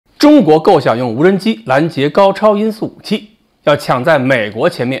中国构想用无人机拦截高超音速武器，要抢在美国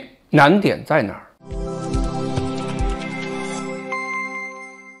前面，难点在哪儿？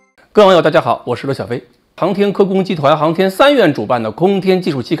各位网友，大家好，我是刘晓飞。航天科工集团航天三院主办的《空天技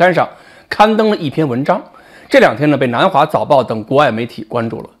术》期刊上刊登了一篇文章，这两天呢被南华早报等国外媒体关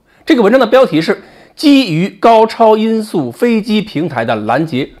注了。这个文章的标题是“基于高超音速飞机平台的拦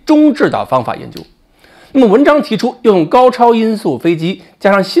截中制导方法研究”。那么文章提出用高超音速飞机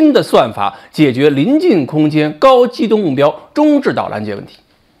加上新的算法，解决临近空间高机动目标中制导拦截问题。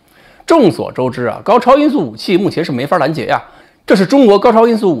众所周知啊，高超音速武器目前是没法拦截呀，这是中国高超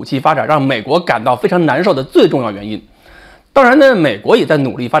音速武器发展让美国感到非常难受的最重要原因。当然呢，美国也在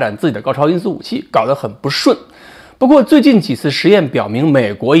努力发展自己的高超音速武器，搞得很不顺。不过最近几次实验表明，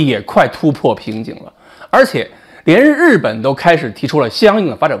美国也快突破瓶颈了，而且连日本都开始提出了相应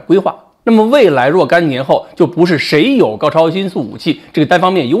的发展规划。那么未来若干年后，就不是谁有高超音速武器这个单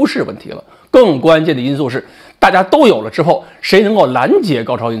方面优势问题了，更关键的因素是大家都有了之后，谁能够拦截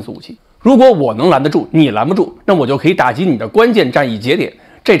高超音速武器。如果我能拦得住，你拦不住，那我就可以打击你的关键战役节点，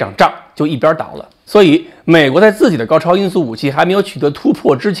这场仗就一边倒了。所以美国在自己的高超音速武器还没有取得突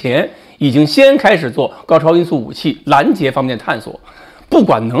破之前，已经先开始做高超音速武器拦截方面的探索。不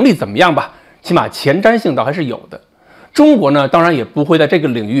管能力怎么样吧，起码前瞻性倒还是有的。中国呢，当然也不会在这个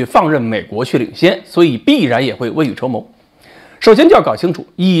领域放任美国去领先，所以必然也会未雨绸缪。首先就要搞清楚，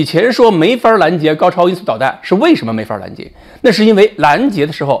以前说没法拦截高超音速导弹是为什么没法拦截？那是因为拦截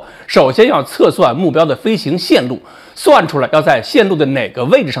的时候，首先要测算目标的飞行线路，算出来要在线路的哪个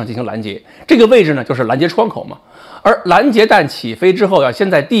位置上进行拦截，这个位置呢就是拦截窗口嘛。而拦截弹起飞之后，要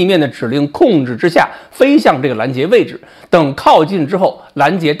先在地面的指令控制之下飞向这个拦截位置，等靠近之后，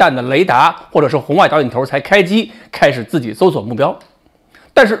拦截弹的雷达或者是红外导引头才开机，开始自己搜索目标。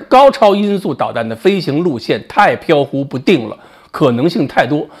但是高超音速导弹的飞行路线太飘忽不定了，可能性太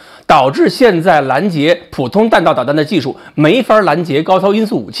多，导致现在拦截普通弹道导弹的技术没法拦截高超音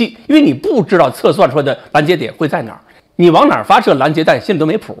速武器，因为你不知道测算出来的拦截点会在哪儿，你往哪儿发射拦截弹心里都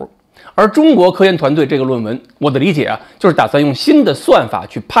没谱。而中国科研团队这个论文，我的理解啊，就是打算用新的算法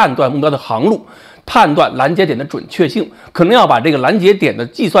去判断目标的航路，判断拦截点的准确性，可能要把这个拦截点的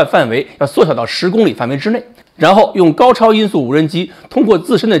计算范围要缩小到10公里范围之内，然后用高超音速无人机通过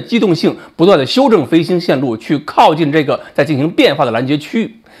自身的机动性不断的修正飞行线路，去靠近这个在进行变化的拦截区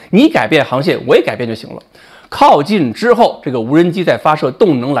域。你改变航线，我也改变就行了。靠近之后，这个无人机再发射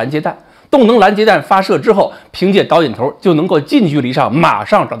动能拦截弹，动能拦截弹发射之后，凭借导引头就能够近距离上马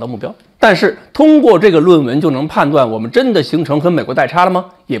上找到目标。但是通过这个论文就能判断我们真的行程和美国代差了吗？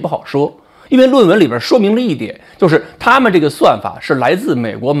也不好说，因为论文里边说明了一点，就是他们这个算法是来自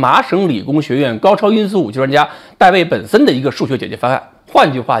美国麻省理工学院高超音速武器专家戴维·本森的一个数学解决方案。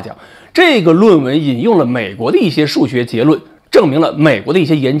换句话讲，这个论文引用了美国的一些数学结论，证明了美国的一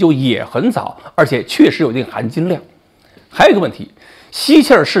些研究也很早，而且确实有一定含金量。还有一个问题，吸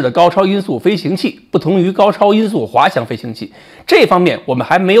气式的高超音速飞行器不同于高超音速滑翔飞行器，这方面我们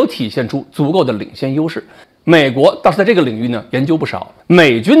还没有体现出足够的领先优势。美国倒是在这个领域呢研究不少，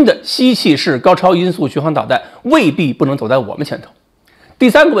美军的吸气式高超音速巡航导弹未必不能走在我们前头。第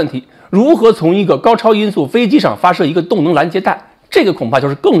三个问题，如何从一个高超音速飞机上发射一个动能拦截弹，这个恐怕就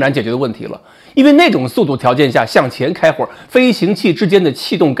是更难解决的问题了，因为那种速度条件下向前开火，飞行器之间的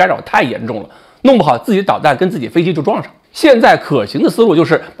气动干扰太严重了，弄不好自己的导弹跟自己飞机就撞上。现在可行的思路就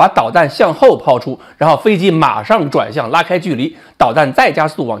是把导弹向后抛出，然后飞机马上转向拉开距离，导弹再加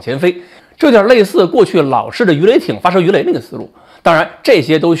速往前飞，这有点类似过去老式的鱼雷艇发射鱼雷那个思路。当然这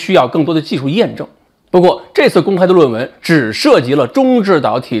些都需要更多的技术验证。不过这次公开的论文只涉及了中制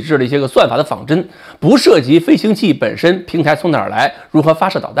导体制的一些个算法的仿真，不涉及飞行器本身平台从哪儿来，如何发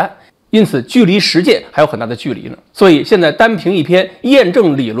射导弹，因此距离实践还有很大的距离呢。所以现在单凭一篇验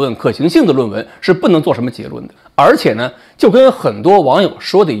证理论可行性的论文是不能做什么结论的。而且呢，就跟很多网友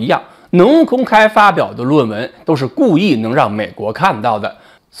说的一样，能公开发表的论文都是故意能让美国看到的，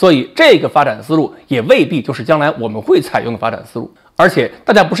所以这个发展思路也未必就是将来我们会采用的发展思路。而且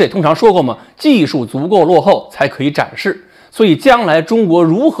大家不是也通常说过吗？技术足够落后才可以展示，所以将来中国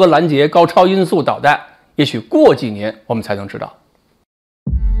如何拦截高超音速导弹，也许过几年我们才能知道。